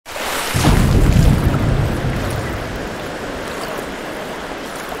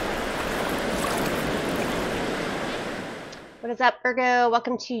What is up, Virgo?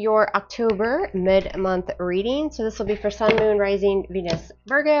 Welcome to your October mid-month reading. So this will be for Sun, Moon, Rising, Venus,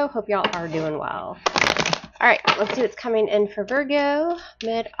 Virgo. Hope y'all are doing well. All right, let's see what's coming in for Virgo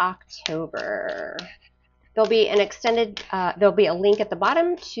mid-October. There'll be an extended, there'll be a link at the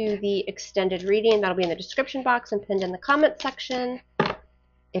bottom to the extended reading. That'll be in the description box and pinned in the comment section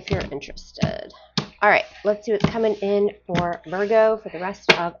if you're interested. All right, let's see what's coming in for Virgo for the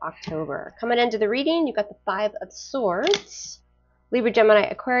rest of October. Coming into the reading, you've got the Five of Swords, Libra, Gemini,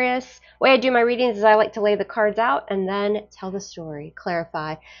 Aquarius. The way I do my readings is I like to lay the cards out and then tell the story,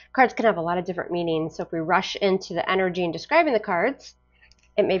 clarify. Cards can have a lot of different meanings, so if we rush into the energy and describing the cards,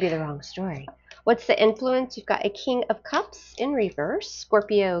 it may be the wrong story. What's the influence? You've got a King of Cups in reverse,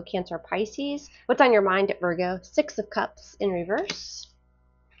 Scorpio, Cancer, Pisces. What's on your mind at Virgo? Six of Cups in reverse.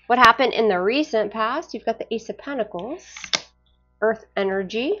 What happened in the recent past? You've got the Ace of Pentacles, Earth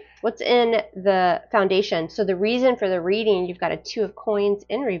energy. What's in the foundation? So the reason for the reading, you've got a Two of Coins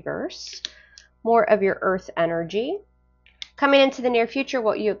in reverse, more of your Earth energy. Coming into the near future,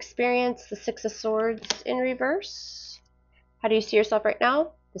 what you experience, the Six of Swords in reverse. How do you see yourself right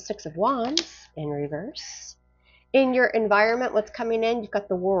now? The Six of Wands in reverse. In your environment, what's coming in? You've got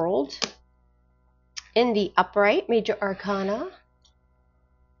the World in the upright, Major Arcana.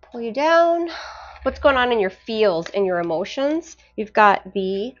 Pull you down. What's going on in your feels and your emotions? You've got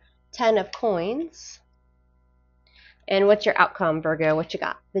the Ten of Coins. And what's your outcome, Virgo? What you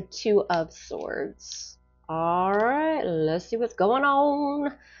got? The Two of Swords. All right, let's see what's going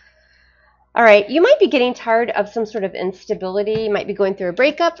on. All right, you might be getting tired of some sort of instability. You might be going through a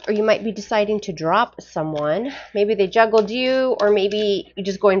breakup, or you might be deciding to drop someone. Maybe they juggled you, or maybe you're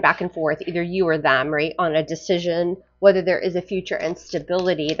just going back and forth, either you or them, right, on a decision, whether there is a future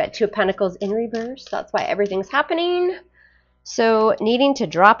instability. That Two of Pentacles in reverse, that's why everything's happening. So needing to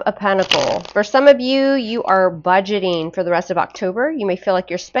drop a pentacle. For some of you, you are budgeting for the rest of October. You may feel like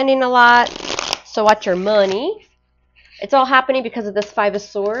you're spending a lot, so watch your money. It's all happening because of this Five of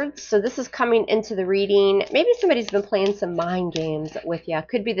Swords. So this is coming into the reading. Maybe somebody's been playing some mind games with you.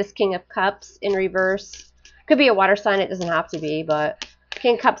 Could be this King of Cups in reverse. Could be a water sign. It doesn't have to be, but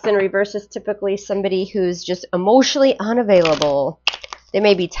King of Cups in reverse is typically somebody who's just emotionally unavailable. They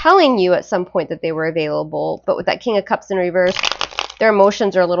may be telling you at some point that they were available, but with that King of Cups in reverse, their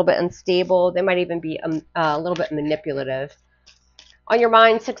emotions are a little bit unstable. They might even be a little bit manipulative. On your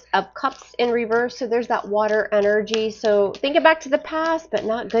mind, Six of Cups in reverse, so there's that water energy. So thinking back to the past, but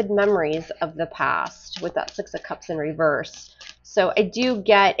not good memories of the past with that Six of Cups in reverse. So I do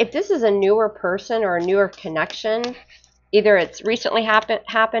get, if this is a newer person or a newer connection, either it's recently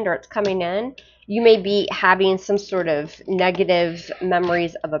happened or it's coming in, you may be having some sort of negative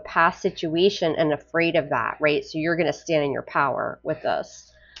memories of a past situation and afraid of that, right? So you're going to stand in your power with this.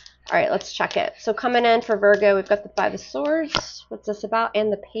 All right, let's check it. So coming in for Virgo, we've got the Five of Swords. What's this about?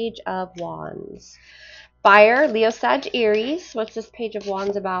 And the Page of Wands. Fire, Leo, Sag, Aries. What's this Page of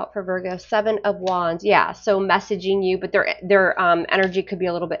Wands about for Virgo? Seven of Wands. Yeah, so messaging you, but their energy could be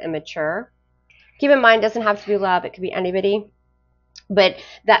a little bit immature. Keep in mind, it doesn't have to be love. It could be anybody. But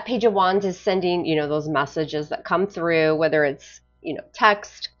that Page of Wands is sending, those messages that come through, whether it's,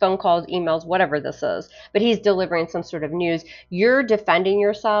 text, phone calls, emails, whatever this is. But he's delivering some sort of news. You're defending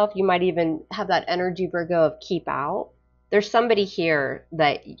yourself. You might even have that energy, Virgo, of keep out. There's somebody here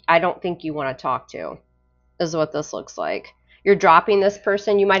that I don't think you want to talk to, is what this looks like. You're dropping this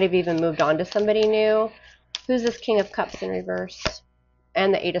person. You might have even moved on to somebody new. Who's this King of Cups in reverse?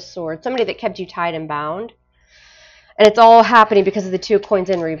 And the Eight of Swords. Somebody that kept you tied and bound. And it's all happening because of the Two of Coins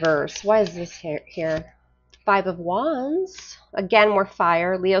in reverse. Why is this here? Five of Wands. Again, more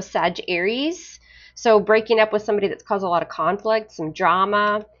fire. Leo, Sag, Aries. So breaking up with somebody that's caused a lot of conflict, some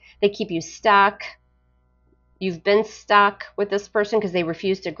drama. They keep you stuck. You've been stuck with this person because they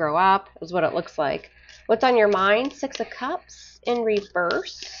refuse to grow up, is what it looks like. What's on your mind? Six of Cups in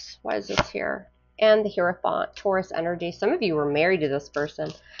reverse. Why is this here? And the Hierophant, Taurus energy. Some of you were married to this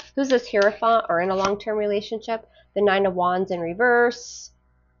person. Who's this Hierophant or in a long-term relationship? The Nine of Wands in reverse.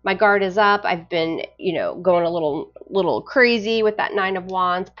 My guard is up. I've been, going a little crazy with that Nine of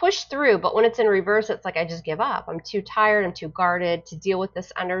Wands. Push through, but when it's in reverse, it's like I just give up. I'm too tired. I'm too guarded to deal with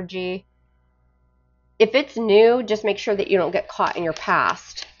this energy. If it's new, just make sure that you don't get caught in your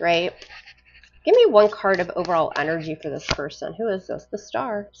past, right? Give me one card of overall energy for this person. Who is this? The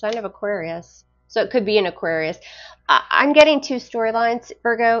Star, sign of Aquarius. So it could be an Aquarius. I'm getting two storylines,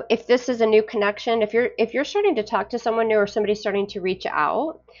 Virgo. If this is a new connection, if you're starting to talk to someone new or somebody's starting to reach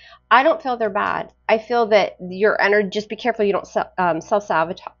out, I don't feel they're bad. I feel that your energy, just be careful you don't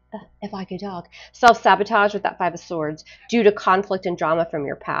self-sabotage. If I could talk, self-sabotage with that Five of Swords due to conflict and drama from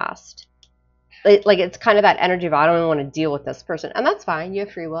your past. like it's kind of that energy of, I don't even want to deal with this person. And that's fine. You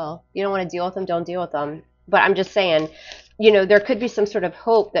have free will. You don't want to deal with them, don't deal with them. But I'm just saying, you know, there could be some sort of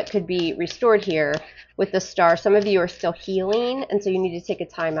hope that could be restored here with the star. Some of you are still healing, and so you need to take a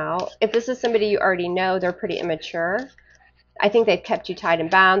time out. If this is somebody you already know, they're pretty immature. I think they've kept you tied and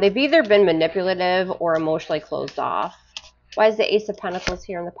bound. They've either been manipulative or emotionally closed off. Why is the Ace of Pentacles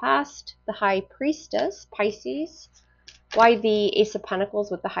here in the past? The High Priestess, Pisces. Why the Ace of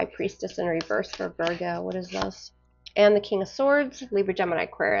Pentacles with the High Priestess in reverse for Virgo? What is this? And the King of Swords, Libra, Gemini,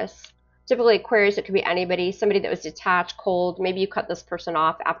 Aquarius. Typically Aquarius, it could be anybody, somebody that was detached, cold. Maybe you cut this person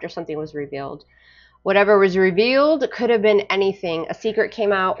off after something was revealed. Whatever was revealed could have been anything. A secret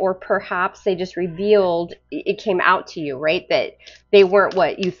came out, or perhaps they just revealed, it came out to you, right? That they weren't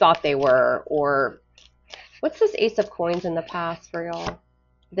what you thought they were. Or what's this Ace of Coins in the past for y'all?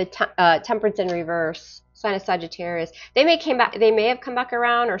 The Temperance in reverse, sign of Sagittarius. They may have come back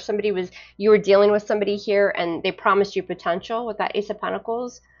around, or you were dealing with somebody here and they promised you potential with that Ace of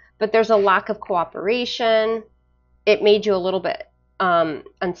Pentacles, but there's a lack of cooperation. It made you a little bit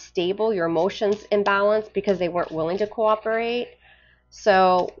unstable, your emotions imbalanced because they weren't willing to cooperate.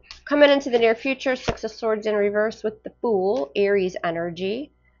 So coming into the near future, Six of Swords in reverse with the Fool, Aries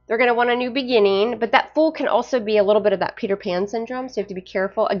energy. They're going to want a new beginning, but that Fool can also be a little bit of that Peter Pan syndrome, so you have to be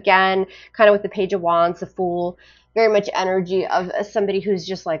careful. Again, kind of with the Page of Wands, the Fool, very much energy of somebody who's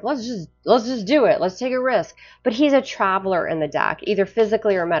just like, let's just do it. Let's take a risk. But he's a traveler in the deck, either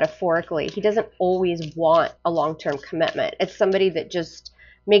physically or metaphorically. He doesn't always want a long-term commitment. It's somebody that just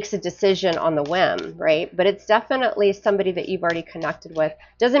makes a decision on the whim, right? But it's definitely somebody that you've already connected with.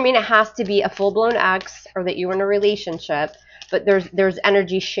 Doesn't mean it has to be a full-blown ex or that you're in a relationship, but there's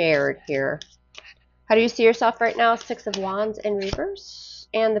energy shared here. How do you see yourself right now? Six of Wands in reverse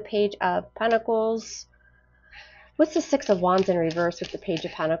and the Page of Pentacles. What's the Six of Wands in reverse with the Page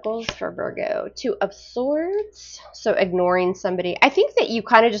of Pentacles for Virgo? Two of Swords. So ignoring somebody. I think that you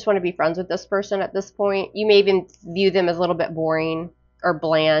kind of just want to be friends with this person at this point. You may even view them as a little bit boring or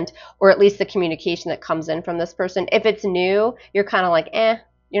bland, or at least the communication that comes in from this person. If it's new, you're kind of like,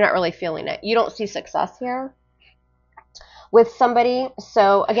 you're not really feeling it. You don't see success here with somebody.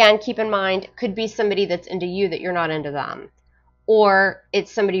 So again, keep in mind, could be somebody that's into you that you're not into them. Or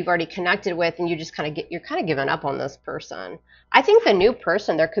it's somebody you've already connected with and you just you're kind of giving up on this person. I think the new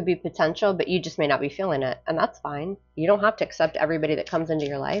person, there could be potential, but you just may not be feeling it. And that's fine. You don't have to accept everybody that comes into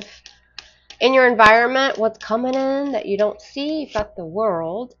your life. In your environment, what's coming in that you don't see? You've got the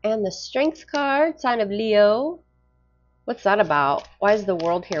World and the Strength card, sign of Leo. What's that about? Why is the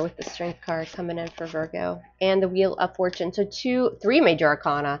World here with the Strength card coming in for Virgo? And the Wheel of Fortune. So three major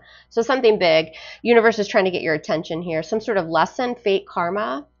arcana. So something big. Universe is trying to get your attention here. Some sort of lesson, fate,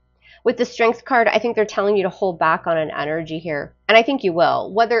 karma. With the Strength card, I think they're telling you to hold back on an energy here. And I think you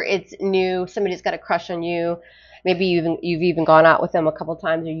will. Whether it's new, somebody's got a crush on you. Maybe you've even gone out with them a couple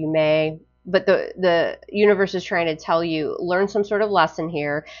times, or you may. But the universe is trying to tell you, learn some sort of lesson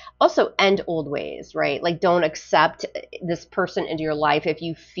here. Also, end old ways, right? Like, don't accept this person into your life if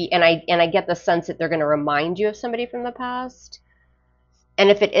you feel, and I get the sense that they're going to remind you of somebody from the past.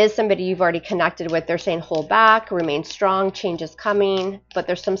 And if it is somebody you've already connected with, they're saying hold back, remain strong, change is coming, but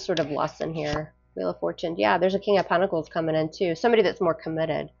there's some sort of lesson here. Wheel of Fortune. Yeah, there's a King of Pentacles coming in too. Somebody that's more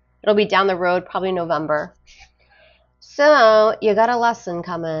committed. It'll be down the road, probably November. So, you got a lesson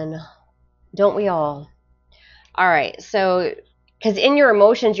coming. Don't we all? All right, so because in your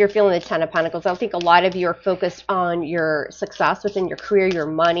emotions, you're feeling the Ten of Pentacles. I think a lot of you are focused on your success within your career, your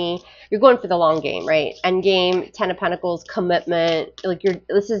money. You're going for the long game, right? End game, Ten of Pentacles, commitment. Like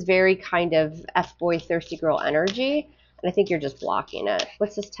this is very kind of F-boy, thirsty girl energy. And I think you're just blocking it.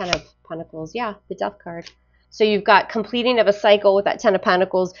 What's this Ten of Pentacles? Yeah, the Death card. So you've got completing of a cycle with that Ten of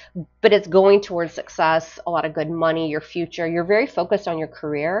Pentacles, but it's going towards success, a lot of good money, your future. You're very focused on your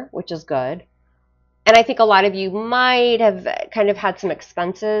career, which is good. And I think a lot of you might have kind of had some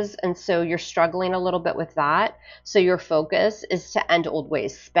expenses, and so you're struggling a little bit with that. So your focus is to end old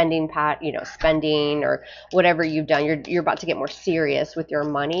ways, spending or whatever you've done. You're about to get more serious with your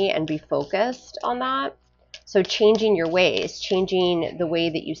money and be focused on that. So changing your ways, changing the way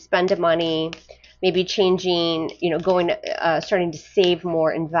that you spend money, maybe changing, starting to save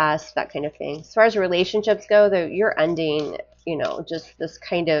more, invest, that kind of thing. As far as relationships go, though, you're ending, just this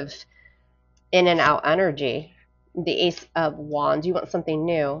kind of in and out energy. The Ace of Wands, you want something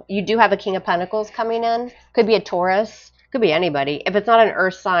new. You do have a King of Pentacles coming in. Could be a Taurus, could be anybody. If it's not an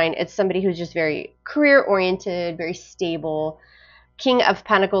earth sign, it's somebody who's just very career oriented, very stable, King of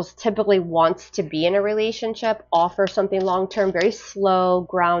Pentacles typically wants to be in a relationship, offer something long-term, very slow,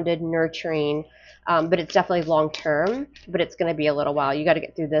 grounded, nurturing, but it's definitely long-term, but it's going to be a little while. You got to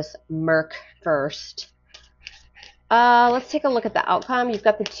get through this murk first. Let's take a look at the outcome. You've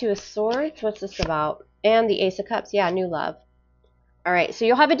got the Two of Swords. What's this about? And the Ace of Cups. Yeah, new love. All right, so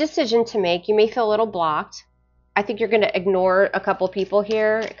you'll have a decision to make. You may feel a little blocked. I think you're going to ignore a couple people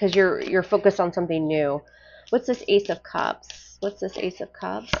here because you're focused on something new. What's this Ace of Cups? What's this Ace of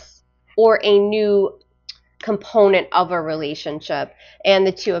Cups? Or a new component of a relationship. And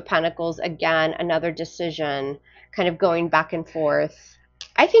the Two of Pentacles, again, another decision, kind of going back and forth.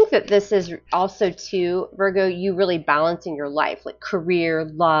 I think that this is also, too, Virgo, you really balancing your life, like career,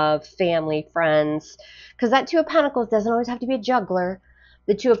 love, family, friends. Because that Two of Pentacles doesn't always have to be a juggler.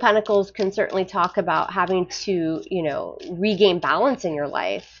 The Two of Pentacles can certainly talk about having to, you know, regain balance in your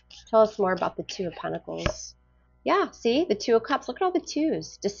life. Tell us more about the Two of Pentacles. Yeah, see? The Two of Cups. Look at all the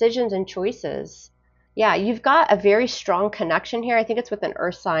twos. Decisions and choices. Yeah, you've got a very strong connection here. I think it's with an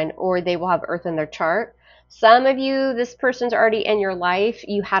earth sign, or they will have earth in their chart. Some of you, this person's already in your life.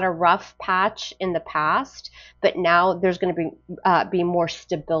 You had a rough patch in the past, but now there's going to be more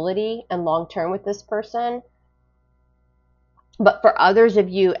stability and long-term with this person. But for others of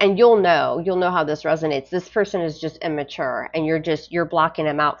you, and you'll know how this resonates. This person is just immature, and you're blocking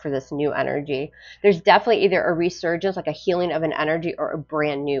them out for this new energy. There's definitely either a resurgence, like a healing of an energy, or a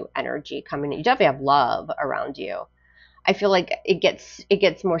brand new energy coming in. You definitely have love around you. I feel like it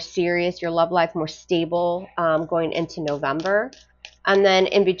gets more serious, your love life more stable going into November. And then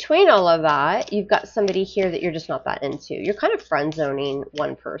in between all of that, you've got somebody here that you're just not that into. You're kind of friend zoning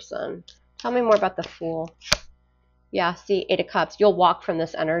one person. Tell me more about the Fool. Yeah, see, Eight of Cups. You'll walk from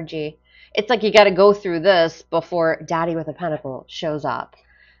this energy. It's like you got to go through this before Daddy with a Pentacle shows up,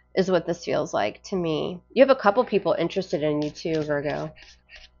 is what this feels like to me. You have a couple people interested in you too, Virgo.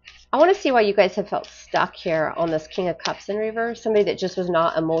 I want to see why you guys have felt stuck here on this King of Cups in reverse. Somebody that just was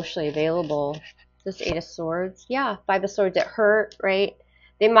not emotionally available. This Eight of Swords. Yeah, Five of Swords. It hurt, right?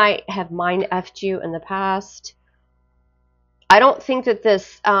 They might have mind-effed you in the past. I don't think that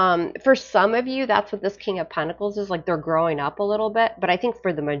this, for some of you, that's what this King of Pentacles is. Like they're growing up a little bit. But I think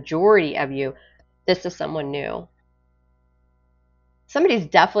for the majority of you, this is someone new. Somebody's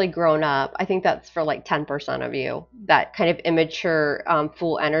definitely grown up. I think that's for like 10% of you. That kind of immature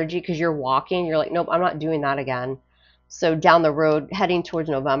Fool energy, because you're walking. You're like, nope, I'm not doing that again. So down the road, heading towards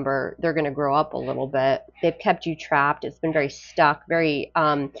November, they're going to grow up a little bit. They've kept you trapped. It's been very stuck. Very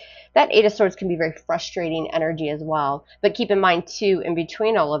that Eight of Swords can be very frustrating energy as well. But keep in mind, too, in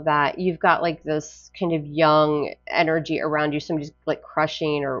between all of that, you've got like this kind of young energy around you. Somebody's like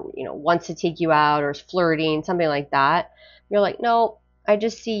crushing or, you know, wants to take you out or is flirting, something like that. You're like, no, I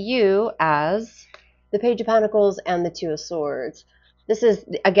just see you as the Page of Pentacles and the Two of Swords. This is,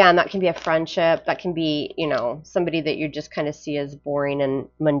 again, that can be a friendship. That can be, you know, somebody that you just kind of see as boring and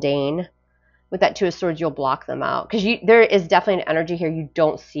mundane. With that Two of Swords, you'll block them out. Because there is definitely an energy here you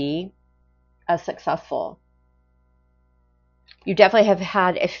don't see as successful. You definitely have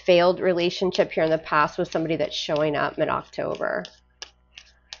had a failed relationship here in the past with somebody that's showing up mid-October.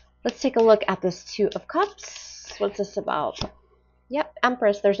 Let's take a look at this Two of Cups. What's this about? Yep,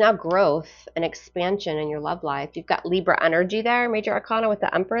 Empress. There's now growth and expansion in your love life. You've got Libra energy there, Major Arcana with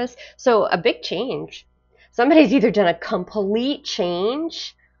the Empress. So a big change. Somebody's either done a complete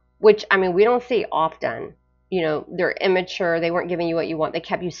change, which, I mean, we don't see often. You know, they're immature. They weren't giving you what you want. They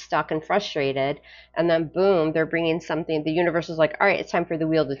kept you stuck and frustrated. And then, boom, they're bringing something. The universe is like, all right, it's time for the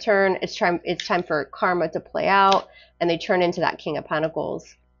wheel to turn. It's time for karma to play out. And they turn into that King of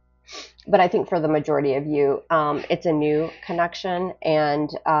Pentacles. But I think for the majority of you, it's a new connection, and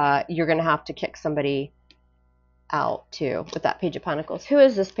you're going to have to kick somebody out too with that Page of Pentacles. Who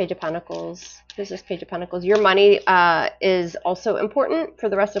is this Page of Pentacles? Who's this Page of Pentacles? Your money is also important for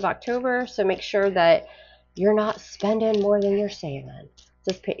the rest of October, so make sure that you're not spending more than you're saving.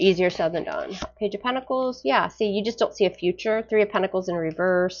 It's just easier said than done. Page of Pentacles, yeah, see, you just don't see a future. Three of Pentacles in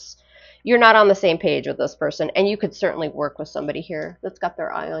reverse. You're not on the same page with this person, and you could certainly work with somebody here that's got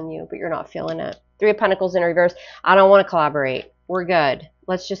their eye on you, but you're not feeling it. Three of Pentacles in reverse. I don't want to collaborate. We're good.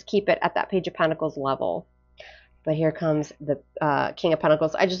 Let's just keep it at that Page of Pentacles level. But here comes the King of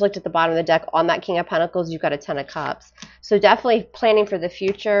Pentacles. I just looked at the bottom of the deck. On that King of Pentacles, you've got a Ten of Cups. So definitely planning for the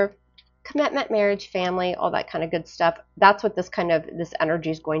future. Commitment, marriage, family, all that kind of good stuff. That's what this energy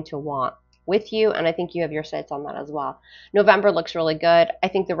is going to want with you, and I think you have your sights on that as well. November looks really good. I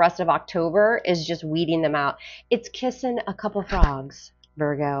think the rest of October is just weeding them out. It's kissing a couple frogs,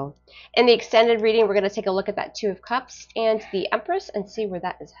 Virgo. In the extended reading, we're going to take a look at that Two of Cups and the Empress and see where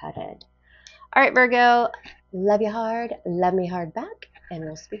that is headed. All right, Virgo, Love you hard. Love me hard back. And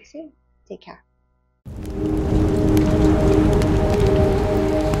we'll speak soon. Take care.